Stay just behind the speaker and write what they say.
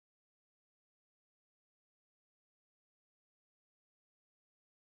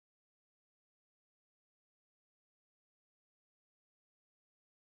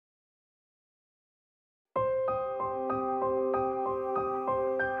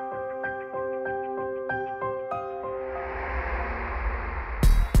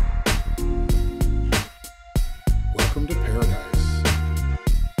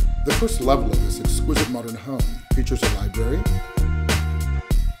first level of this exquisite modern home features a library,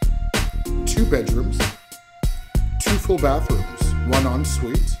 2 bedrooms, 2 full bathrooms, 1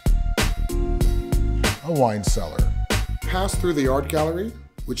 ensuite, a wine cellar. Pass through the art gallery,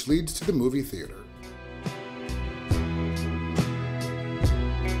 which leads to the movie theater.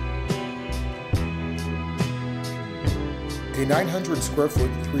 A 900 square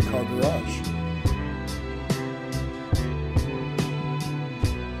foot 3-car garage.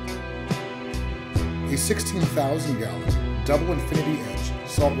 A 16,000 gallon double infinity edge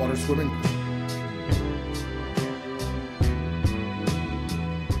saltwater swimming pool.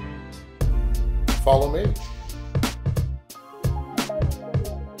 Follow me.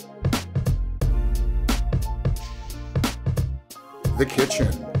 The kitchen.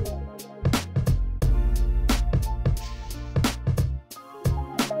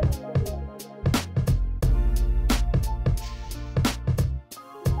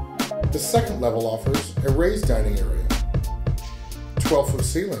 The second level offers a raised dining area, 12-foot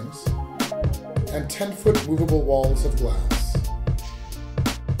ceilings, and 10-foot movable walls of glass.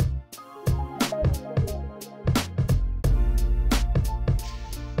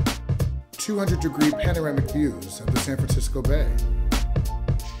 "200-degree panoramic views of the San Francisco Bay."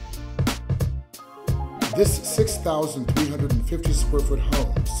 This 6,350 square foot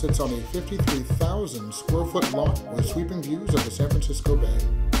home sits on a 53,000 square foot lot with sweeping views of the San Francisco Bay.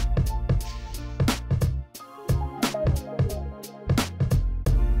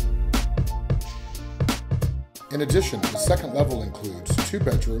 In addition, the second level includes 2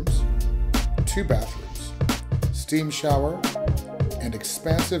 bedrooms, 2 bathrooms, steam shower, and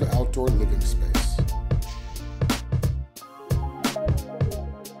expansive outdoor living space.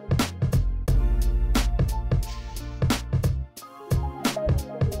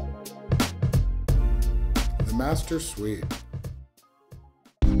 The master suite.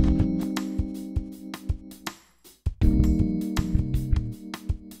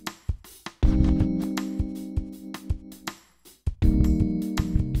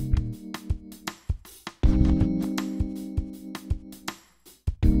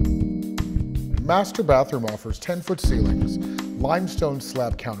 Master bathroom offers 10-foot ceilings, limestone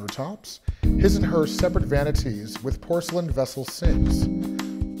slab countertops, his and her separate vanities with porcelain vessel sinks.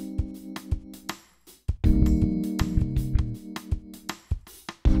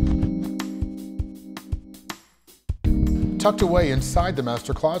 Tucked away inside the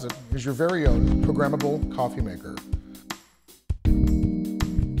master closet is your very own programmable coffee maker.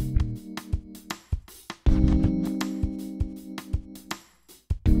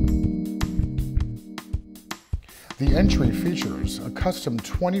 The entry features a custom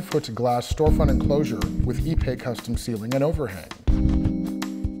 20-foot glass storefront enclosure with Ipe custom ceiling and overhang.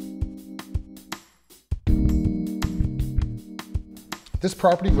 This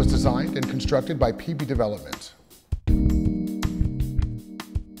property was designed and constructed by PB Development.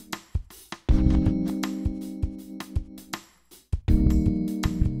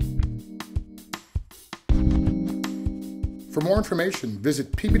 For more information,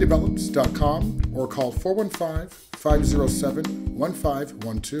 visit pbdevelops.com or call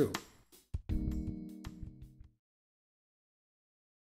 415-507-1512.